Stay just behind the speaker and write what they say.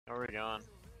are we going?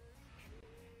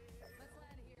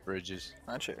 Bridges.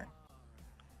 Not sure.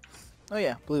 Oh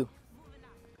yeah, blue.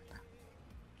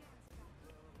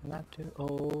 Not too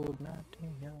old, not too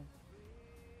young.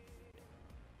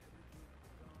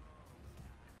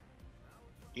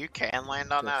 You can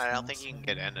land on that. I don't think you can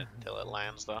get in it until it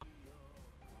lands, though.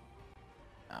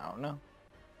 I don't know.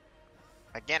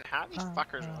 Again, how do these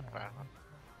fuckers look that?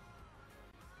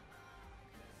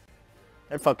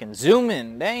 They're fucking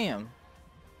zooming, damn.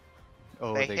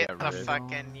 Oh, They they hit got the rid.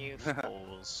 fucking youth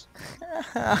fools.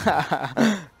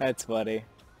 That's funny.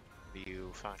 You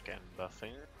fucking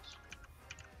buffoons.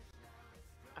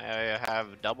 I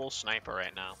have double sniper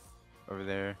right now. Over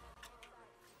there.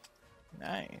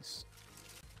 Nice.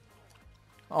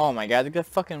 Oh my god, they got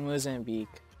fucking Mozambique.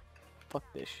 Fuck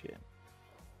this shit.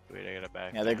 Wait, I got it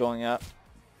back. Yeah, they're going up.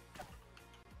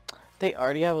 They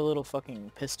already have a little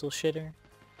fucking pistol shitter.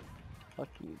 Fuck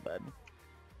you, bud.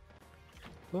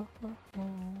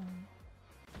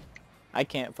 I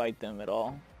can't fight them at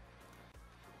all.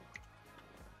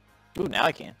 Ooh, now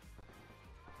I can.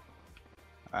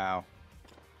 Wow.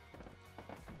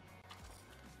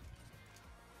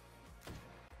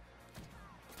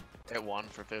 Hit one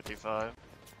for 55.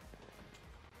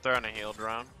 Throwing a heal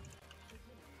drone.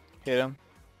 Hit him.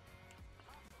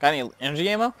 Got any energy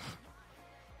ammo?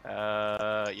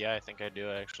 Yeah, I think I do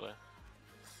actually.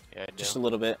 Yeah, I do. Just a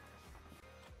little bit.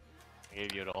 I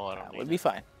gave you it all. I don't That need would be it.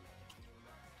 fine.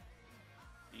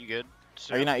 You good?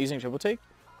 Are you not using triple take?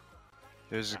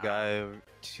 There's a guy,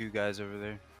 two guys over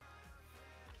there.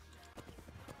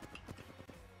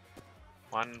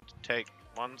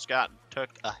 One's took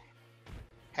a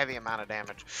heavy amount of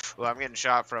damage. Well, I'm getting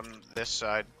shot from this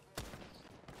side.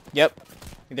 Yep.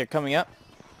 They're coming up.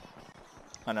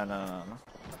 Oh, no.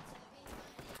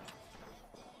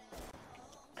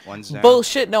 One's down.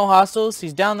 Bullshit, no hostiles.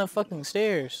 He's down the fucking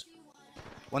stairs.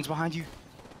 One's behind you.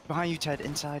 Behind you, Ted.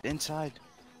 Inside. There's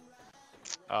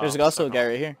Oh, also a so- guy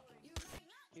right here.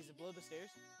 He's below the stairs.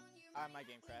 My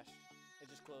game crashed. It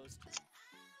just closed.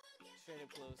 Straight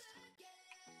up closed.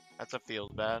 That's a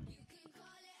feels bad.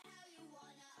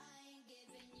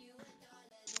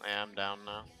 Yeah, I'm down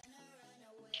now.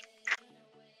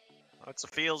 That's a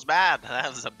feels bad. That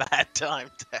was a bad time,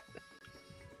 Ted.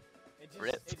 It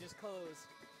Rip. just closed.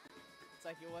 It's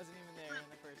like it wasn't even there in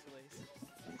the first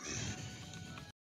place.